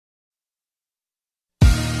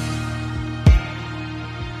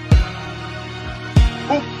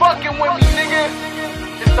fucking with me, nigga.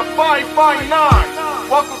 It's the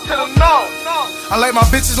 559. Welcome to the know. I like my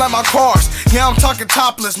bitches like my cars. Yeah, I'm talking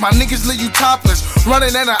topless. My niggas leave you topless.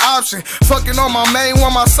 Running ain't an option. Fucking on my main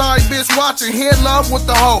one, my side bitch watching. He in love with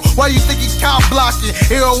the hoe. Why you think he cow blocking?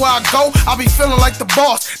 Here where I go, I be feeling like the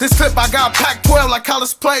boss. This clip I got packed 12 like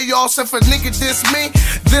college playoffs. If a nigga diss me,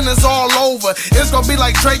 then it's all over. It's gonna be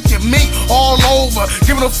like Drake and me all over.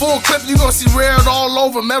 Give it a full clip, you gonna see red all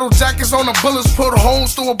over. Metal jackets on the bullets, put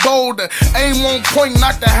holes through a boulder. Aim on point,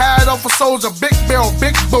 knock the hat off a soldier. Big barrel,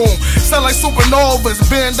 big boom. Sound like supernovas.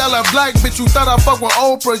 $1 black bitch, you thought I fuck with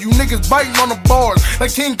Oprah. You niggas biting on the bars like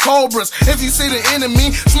King Cobras. If you see the enemy,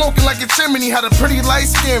 smoking like a chimney. Had a pretty light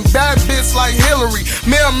skin, bad bitch like Hillary.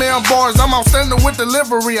 Mailman bars, I'm outstanding with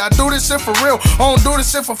delivery. I do this shit for real, I don't do this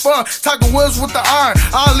shit for fun. Tiger Woods with the iron,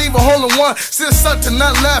 I'll leave a hole in one. Sit suck to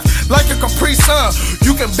none left, like a Capri Sun.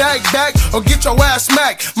 You can bag back or get your ass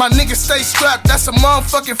smacked. My niggas stay strapped, that's a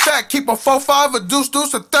motherfucking fact. Keep a 4-5, a deuce,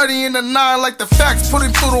 a 30 and a 9 like the facts. Put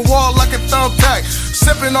him through the wall like a thumbtack.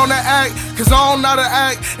 Sipping on the act, cause I don't know how to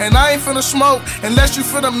act. And I ain't finna smoke unless you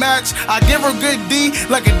finna match. I give her good D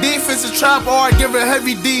like a defensive trap, or I give her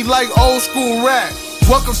heavy D like old school rap.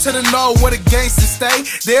 Welcome to the know where the gangsters stay.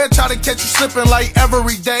 They'll try to catch you slipping like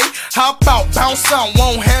every day. Hop out, bounce out,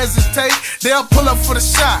 won't hesitate. They'll pull up for the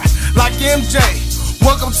shot like MJ.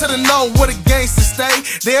 Welcome to the know where the gangsters stay.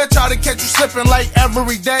 They'll try to catch you slipping like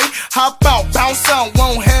every day. Hop out, bounce out,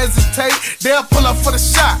 won't hesitate. They'll pull up for the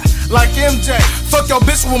shot like MJ. Fuck your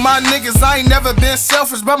bitch with my niggas, I ain't never been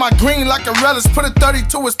selfish. But my green like a relish, put a 30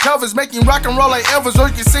 to his pelvis. Making rock and roll like Elvis, or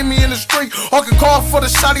you can see me in the street. Or can call for the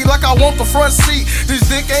shotty like I want the front seat. This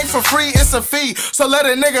dick ain't for free, it's a fee. So let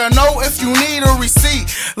a nigga know if you need a receipt.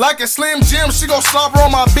 Like a Slim Jim, she gon' slobber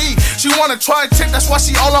on my beat. She wanna try tip, that's why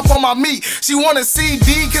she all up on my meat. She wanna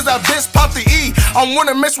CD, cause that bitch pop the E. I'm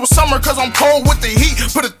winter mixed with summer, cause I'm cold with the heat.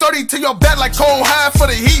 Put a 30 to your back like cold high for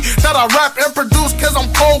the heat. That I rap and produce, cause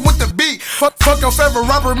I'm cold with the beat. Fuck your favorite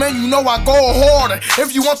rapper, man, you know I go harder.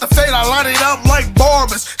 If you want the fade, I line it up like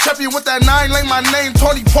barbers. Champion with that 9 like my name,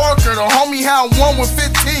 Tony Parker. The homie had 1 with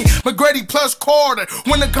 15, McGrady plus Carter.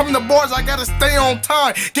 When it come to bars, I gotta stay on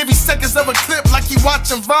time. Give you seconds of a clip like he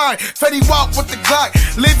watching Vine. Fetty Wap with the Glock,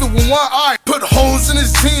 leave it with one eye. Put holes in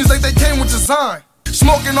his jeans like they came with design.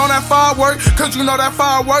 Smoking on that firework, cause you know that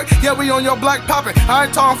firework. Yeah, we on your black poppin'. I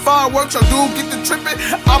ain't talking fireworks, your dude get the trippin'.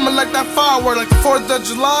 I'ma like that firework, like the 4th of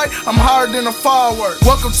July. I'm higher than a firework.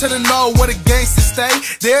 Welcome to the know where the gangsters stay.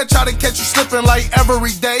 They'll try to catch you slipping like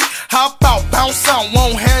every day. Hop out, bounce out,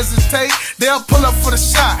 won't hesitate. They'll pull up for the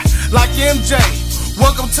shot like MJ.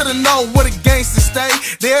 Welcome to the know where the gangsters stay.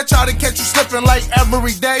 They'll try to catch you slipping like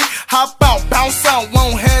every day. Hop out, bounce out,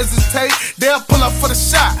 won't hesitate. They'll pull up for the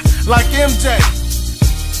shot like MJ.